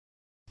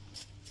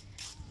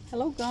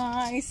Hello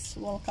guys,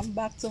 welcome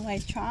back to my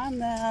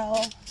channel.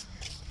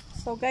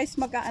 So guys,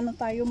 mag-aano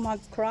tayo,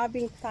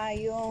 mag-crabbing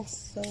tayo.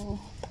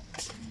 So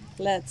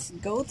let's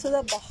go to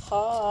the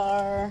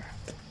bahar.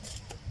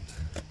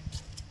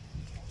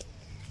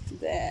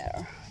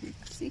 There,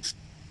 see.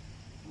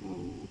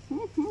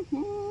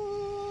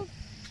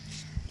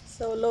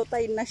 So low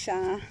tide na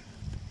siya.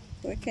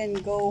 We can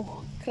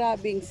go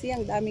crabbing. See,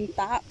 ang daming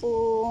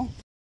tao.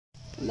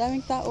 Ang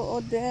daming tao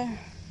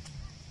there.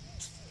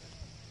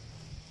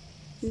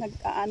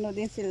 Nag-aano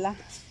din sila.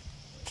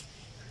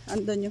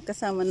 Andun yung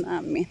kasama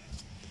namin.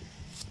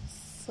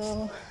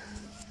 So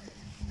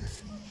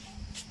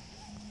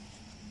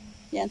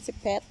yan si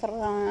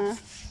Petra.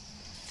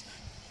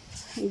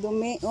 Ang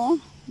dumi, oh.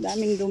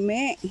 Daming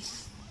dumi.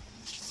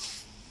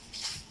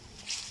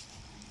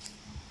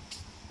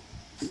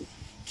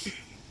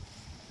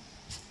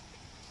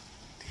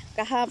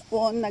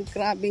 Kahapon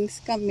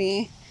nag-crabbings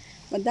kami.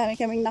 Madami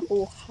kaming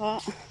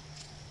nakuha.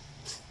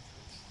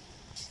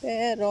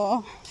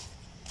 Pero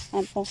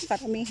ang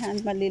karamihan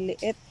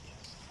maliliit.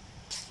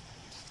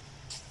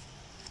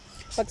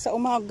 Pag sa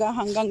umaga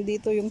hanggang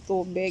dito yung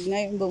tubig,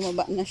 ngayon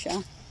bumaba na siya.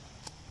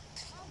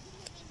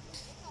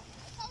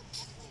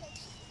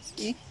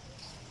 See?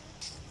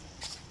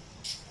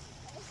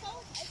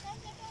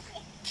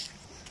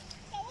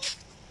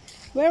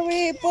 Where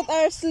we put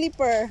our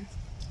slipper?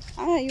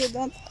 Ah, you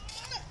don't.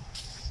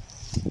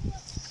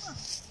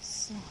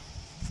 So.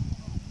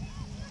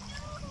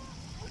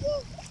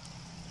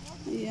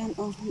 Ayan,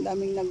 oh,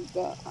 daming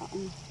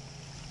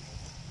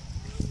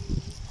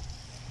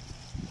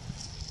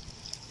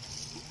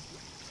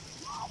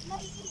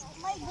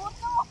may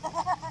buto.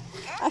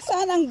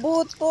 Asan ang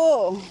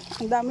buto?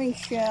 Ang daming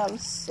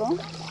shells, oh.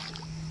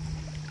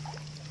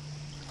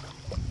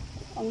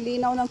 Ang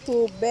linaw ng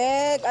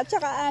tubig at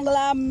saka ang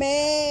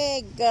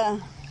lamig.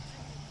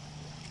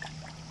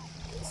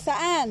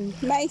 Saan?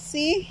 May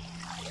sea?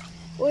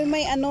 Uy,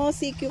 may ano,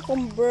 sea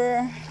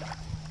cucumber.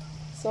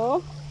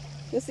 So,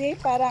 you see,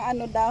 parang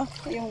ano daw,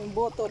 yung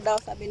buto daw,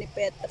 sabi ni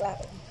Petra.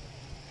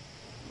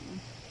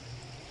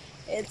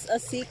 It's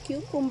a sea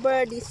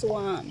cucumber, this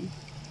one.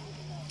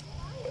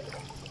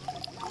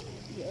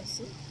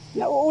 Yes.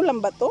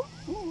 Nauulam ba to?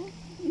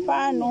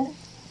 Paano?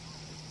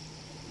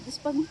 This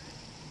pag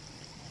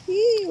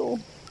Ew.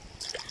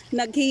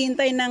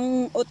 Naghihintay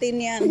ng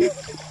utin yan.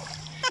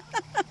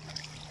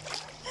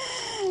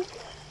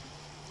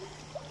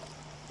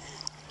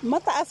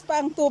 Mataas pa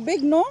ang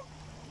tubig, no?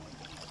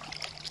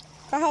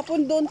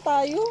 Kahapon doon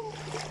tayo.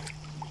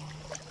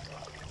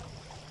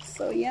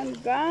 So, yan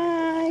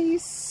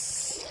guys.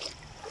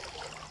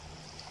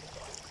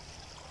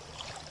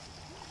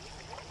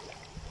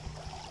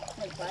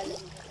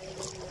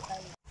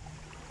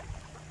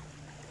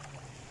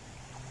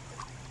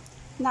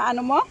 Na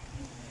ano mo?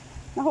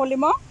 Nahuli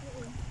mo?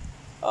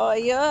 Oh,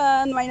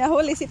 yun. May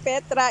nahuli si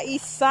Petra.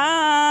 Isa.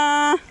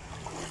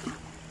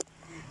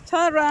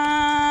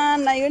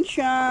 Charan! Ayun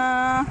siya.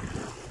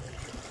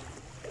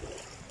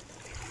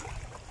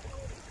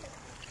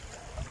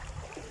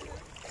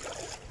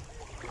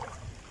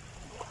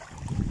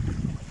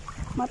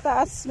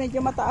 Mataas, medyo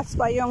mataas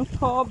pa yung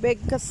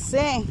tubig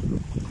kasi.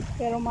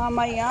 Pero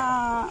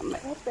mamaya,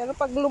 pero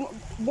pag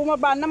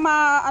bumaba na,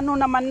 ano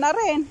naman na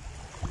rin.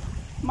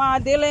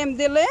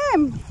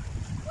 Madilim-dilim.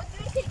 what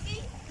you're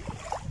thinking?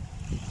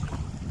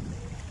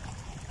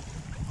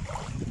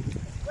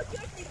 What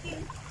you're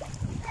thinking?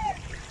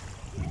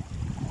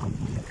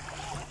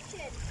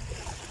 Shit.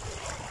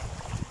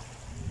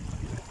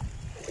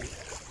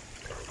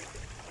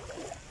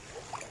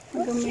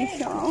 Madumi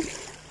siya, oh.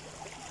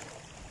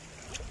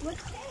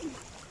 What's that?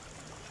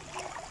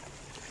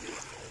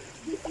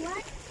 This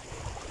one?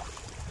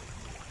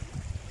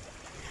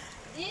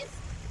 This?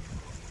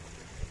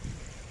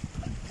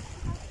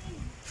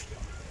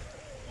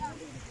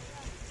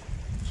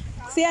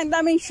 See, ang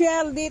daming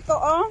shell dito,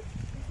 oh.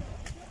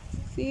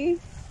 See?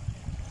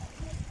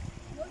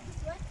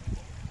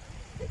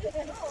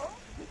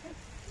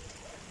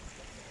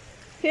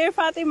 Here,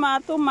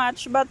 Fatima, too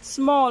much, but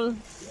small.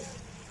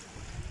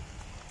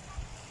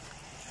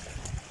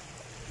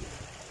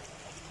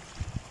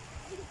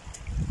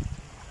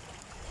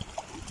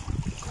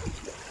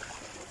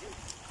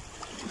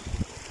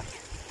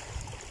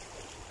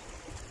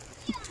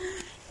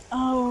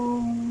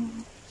 Oh.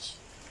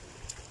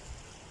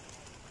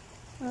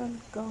 I'll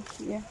go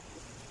here.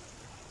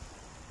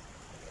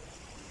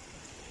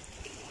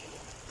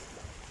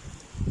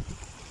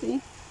 See?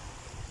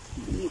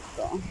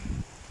 Dito.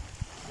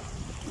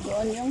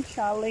 Doon yung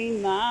shalley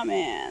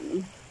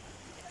namin.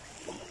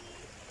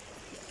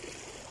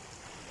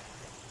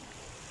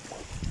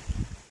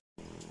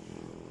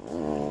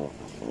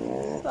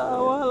 So,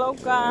 hello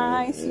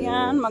guys.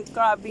 Yan,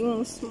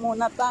 mag-crabbings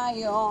muna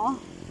tayo.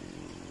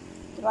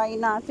 Try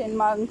natin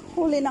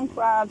maghuli ng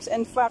crabs.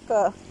 In fact,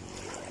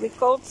 we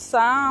caught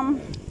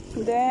some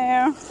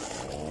there.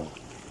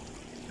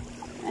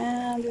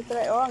 And we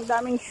try, oh, ang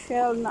daming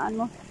shell na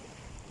ano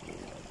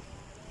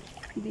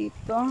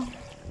dito.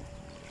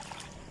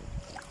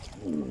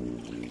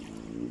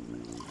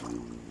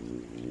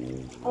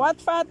 What,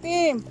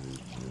 Fatim?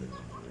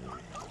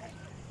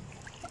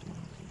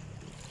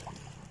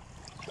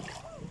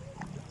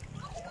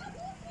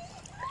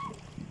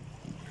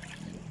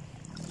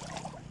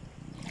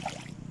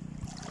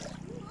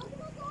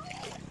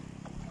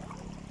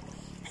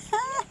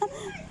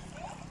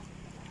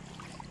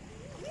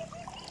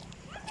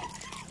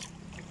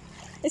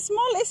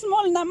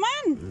 Small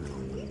naman.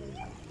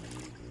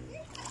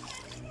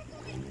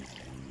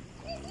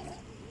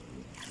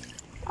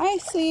 I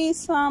see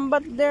some,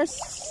 but they're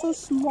so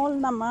small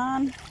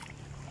naman.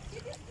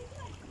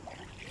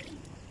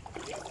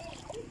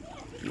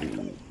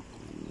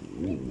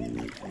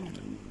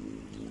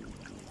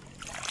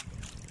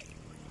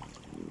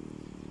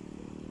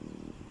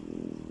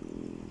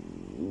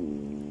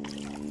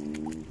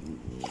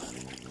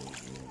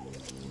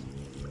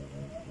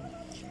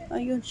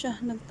 Ayun siya,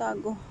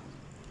 nagtago.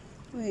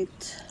 Wait,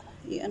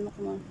 i-ano ko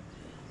man.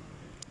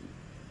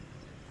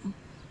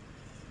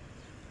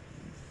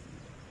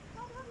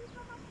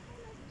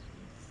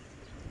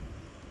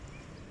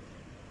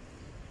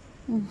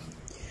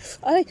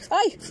 Ay!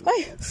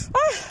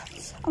 Ah!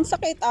 Ang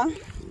sakit ah.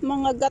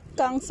 Mangagat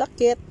kang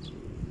sakit.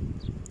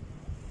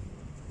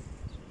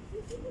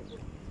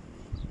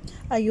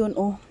 Ayun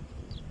oh.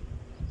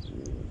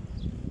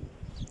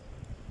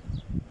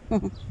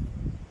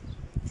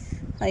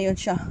 Ayun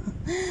siya.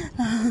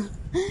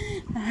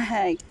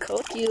 I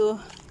caught you.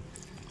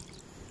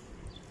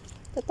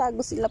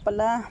 Tatago sila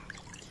pala.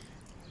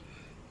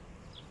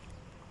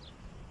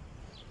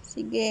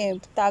 Sige,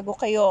 tago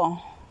kayo.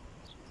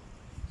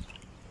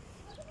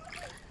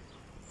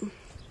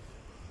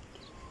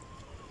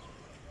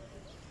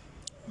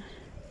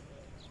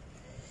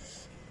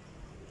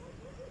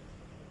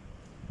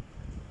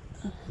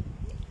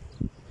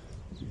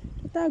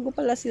 Tatago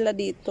pala sila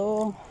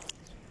dito.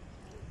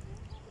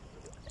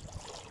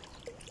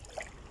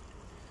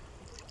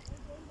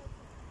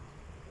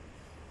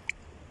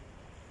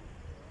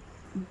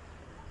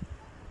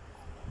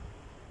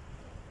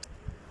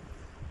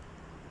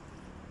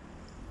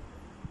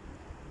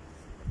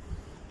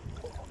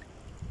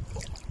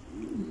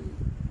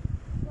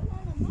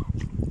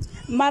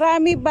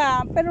 Marami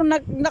ba? Pero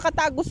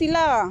nakatago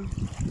sila.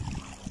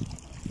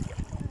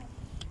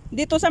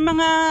 Dito sa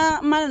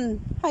mga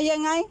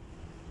hayangay.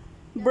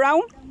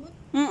 Brown?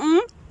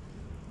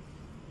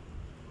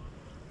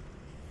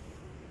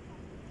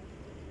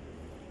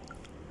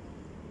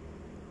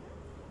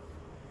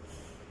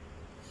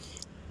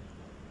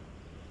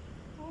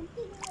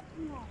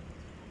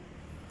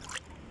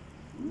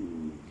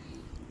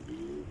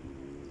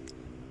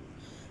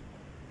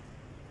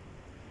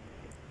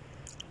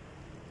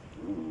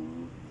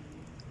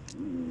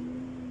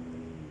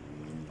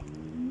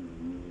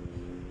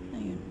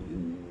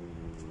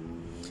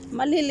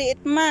 Maliliit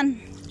man.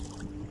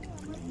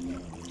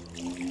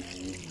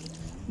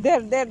 There.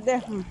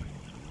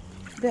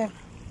 There.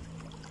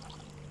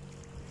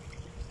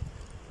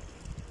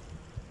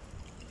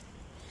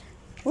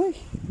 Uy.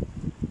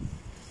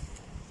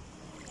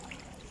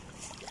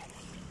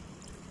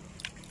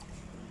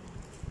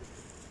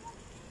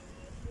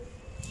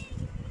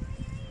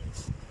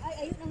 Ay,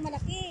 ayun ang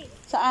malaki.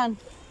 Saan?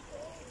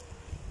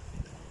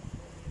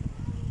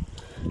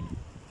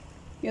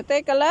 You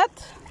take a lot?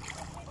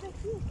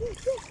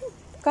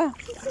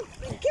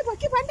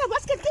 Keep under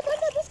basket.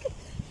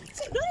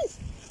 See, guys.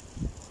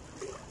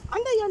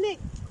 Under your leg.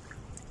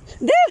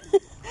 There!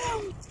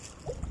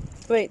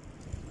 Wait.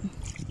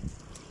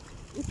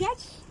 You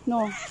catch?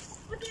 No.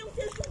 Pati yung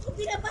cellphone ko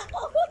binaba ko.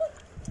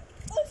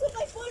 Also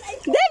my phone.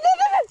 There!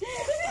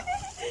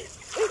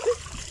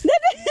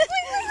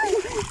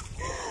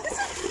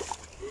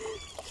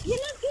 You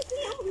know, give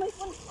me my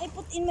phone. I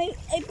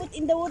put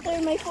in the water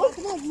in my phone.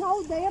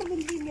 Now there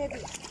will be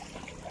maybe.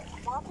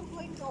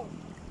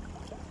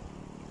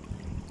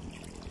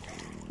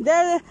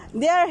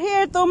 They are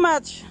here too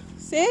much.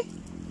 See?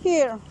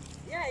 Here.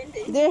 Yeah,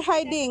 They're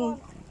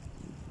hiding.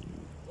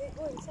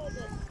 Go inside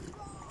there.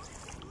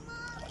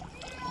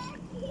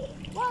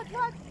 What?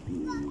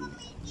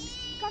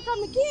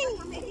 Kakamiking.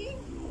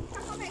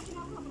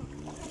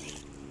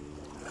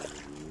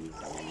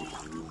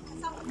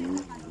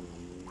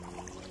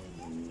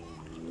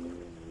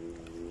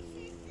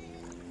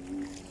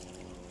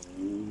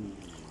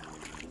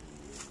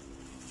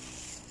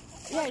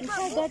 Yeah,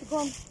 inside that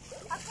gone.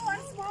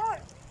 Small.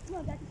 No,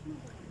 that is small.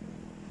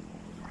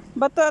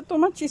 But too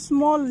much is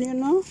small, you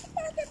know.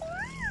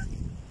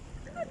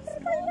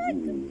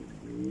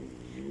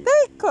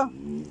 Take.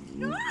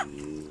 No.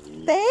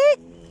 Take.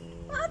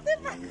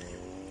 Fatima.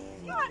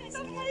 You are in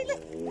the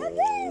middle.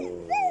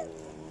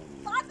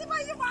 Fatima,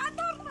 you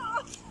water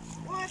no.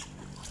 What?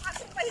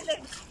 Fatima, you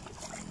leg. No.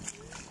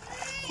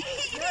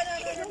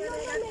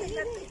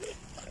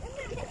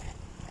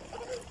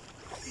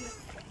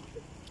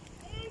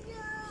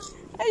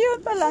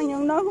 Ayun pa lang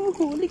yung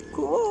nahuhuli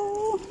ko.